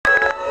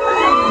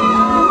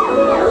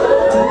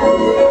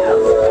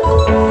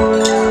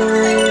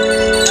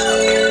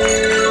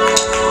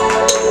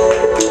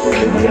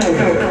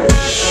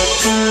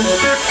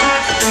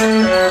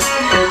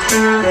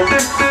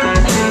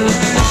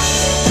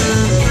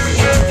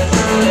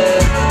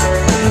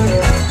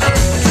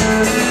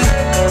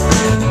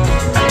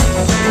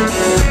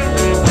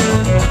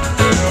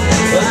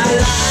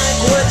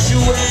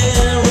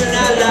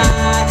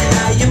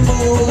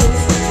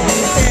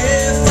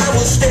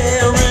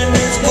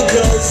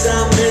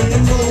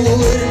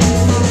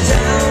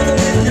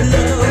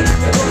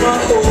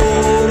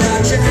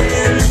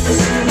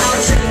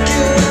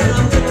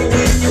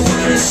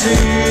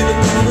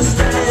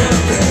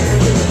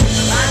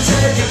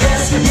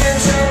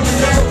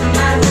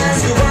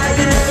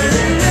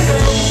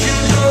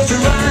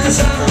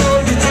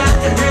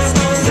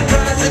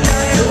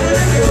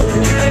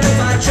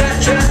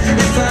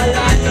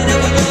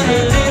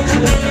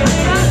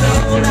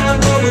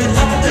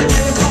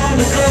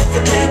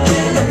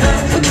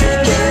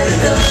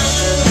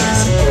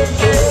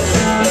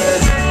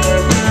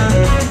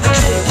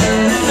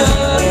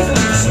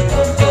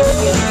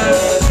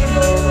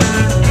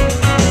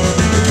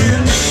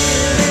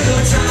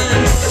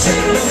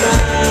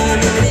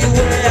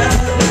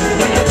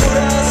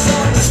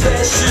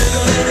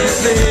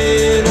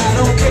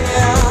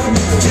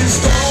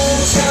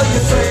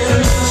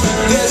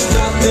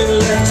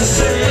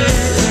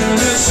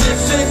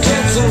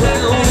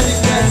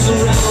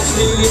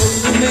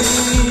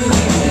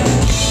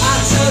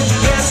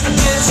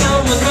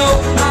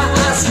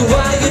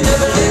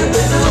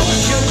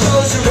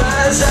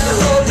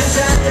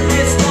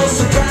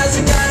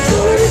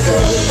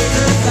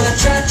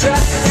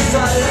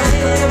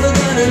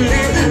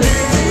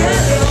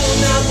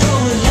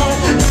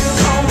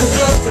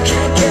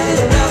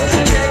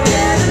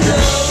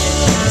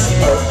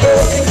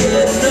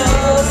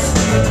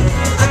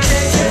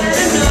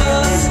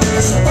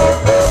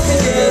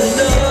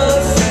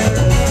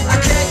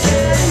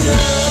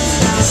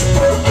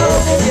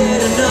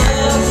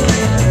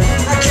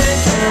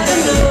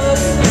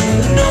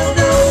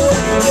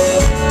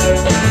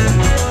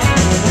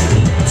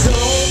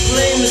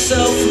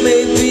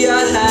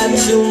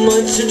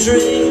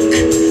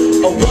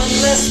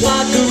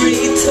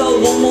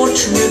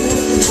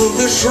of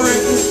the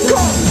shrink.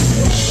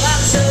 I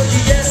tell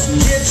you yes,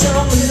 you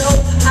tell me no.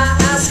 I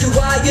ask you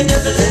why you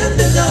never let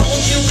me know.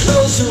 You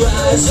close your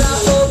eyes, I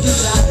hold you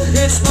tight.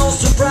 It's no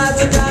surprise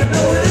that I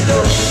know it.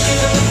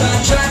 Even if I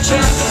try to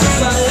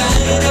fight, I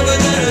ain't never